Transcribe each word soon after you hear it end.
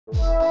Hi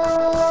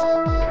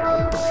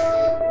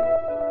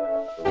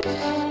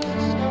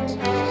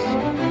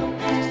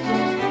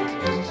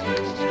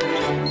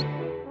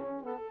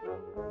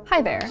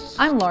there,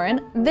 I'm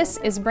Lauren, this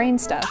is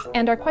BrainStuff,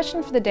 and our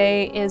question for the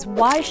day is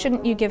why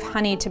shouldn't you give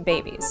honey to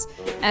babies?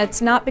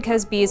 It's not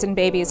because bees and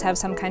babies have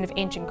some kind of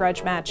ancient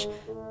grudge match,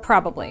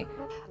 probably.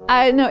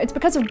 No, it's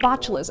because of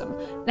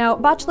botulism. Now,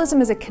 botulism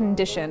is a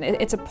condition.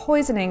 It's a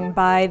poisoning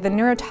by the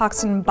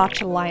neurotoxin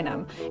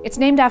botulinum. It's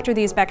named after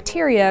these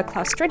bacteria,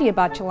 Clostridium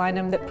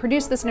botulinum, that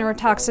produce this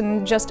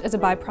neurotoxin just as a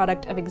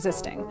byproduct of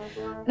existing.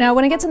 Now,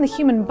 when it gets in the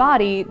human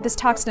body, this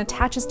toxin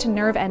attaches to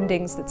nerve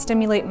endings that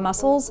stimulate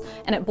muscles,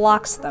 and it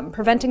blocks them,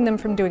 preventing them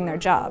from doing their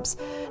jobs.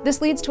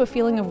 This leads to a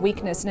feeling of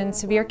weakness, and in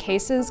severe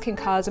cases can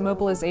cause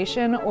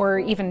immobilization or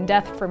even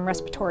death from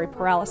respiratory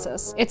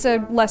paralysis. It's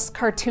a less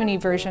cartoony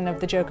version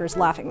of the Joker's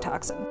laughing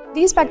toxin.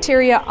 These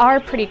bacteria are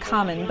pretty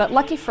common, but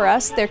lucky for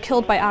us, they're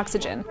killed by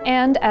oxygen.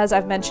 And as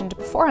I've mentioned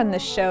before on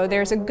this show,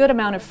 there's a good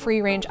amount of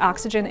free-range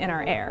oxygen in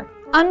our air.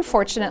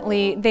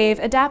 Unfortunately, they've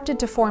adapted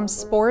to form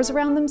spores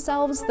around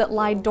themselves that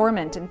lie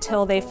dormant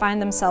until they find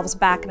themselves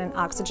back in an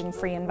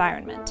oxygen-free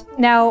environment.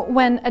 Now,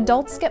 when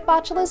adults get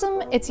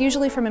botulism, it's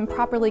usually from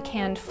improperly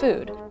canned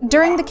food.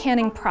 During the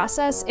canning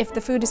process, if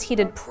the food is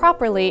heated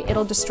properly,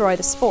 it'll destroy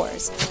the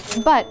spores.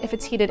 But if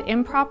it's heated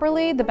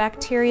improperly, the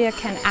bacteria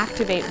can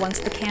activate once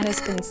the can has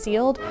been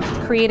sealed,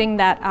 creating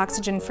that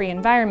oxygen-free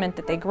environment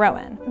that they grow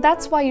in.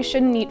 That's why you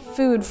shouldn't eat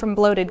food from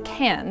bloated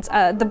cans.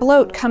 The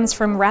bloat comes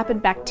from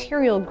rapid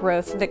bacterial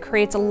growth that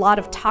creates a lot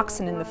of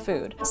toxin in the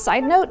food.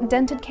 Side note,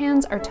 dented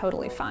cans are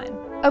totally fine.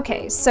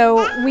 Okay,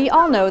 so we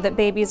all know that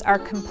babies are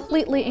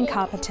completely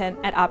incompetent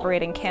at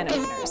operating can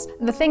openers.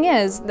 The thing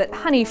is that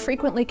honey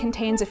frequently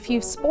contains a few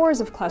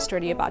spores of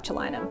Clostridium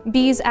botulinum.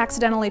 Bees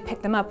accidentally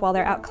pick them up while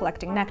they're out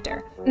collecting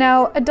nectar.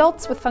 Now,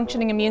 adults with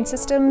functioning immune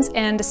systems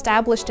and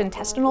established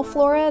intestinal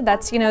flora,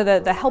 that's,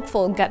 the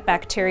helpful gut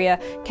bacteria,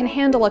 can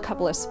handle a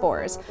couple of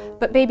spores,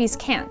 but babies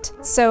can't.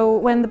 So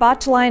when the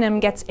botulinum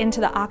gets into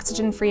the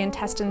oxygen-free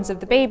intestines of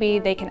the baby,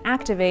 they can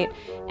activate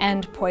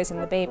and poison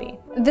the baby.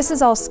 This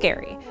is all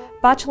scary.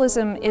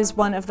 Botulism is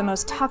one of the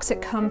most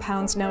toxic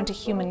compounds known to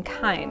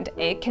humankind.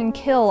 It can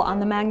kill on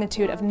the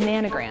magnitude of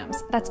nanograms.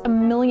 That's a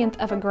millionth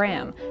of a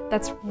gram.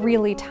 That's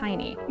really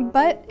tiny.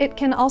 But it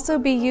can also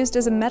be used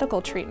as a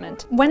medical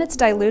treatment. When it's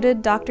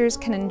diluted, doctors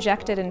can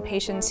inject it in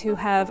patients who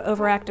have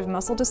overactive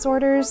muscle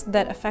disorders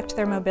that affect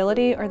their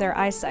mobility or their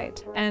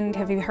eyesight. And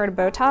have you heard of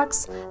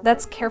Botox?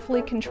 That's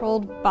carefully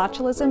controlled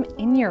botulism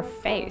in your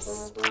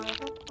face.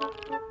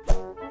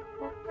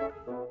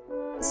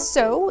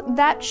 So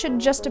that should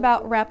just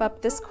about wrap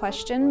up this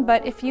question,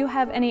 but if you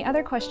have any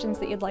other questions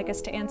that you'd like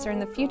us to answer in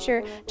the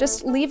future,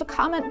 just leave a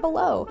comment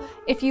below.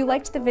 If you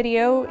liked the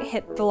video,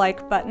 hit the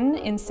like button,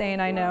 insane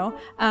I know,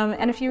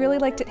 and if you really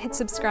liked it, hit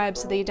subscribe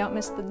so that you don't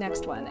miss the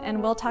next one,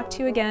 and we'll talk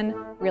to you again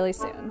really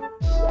soon.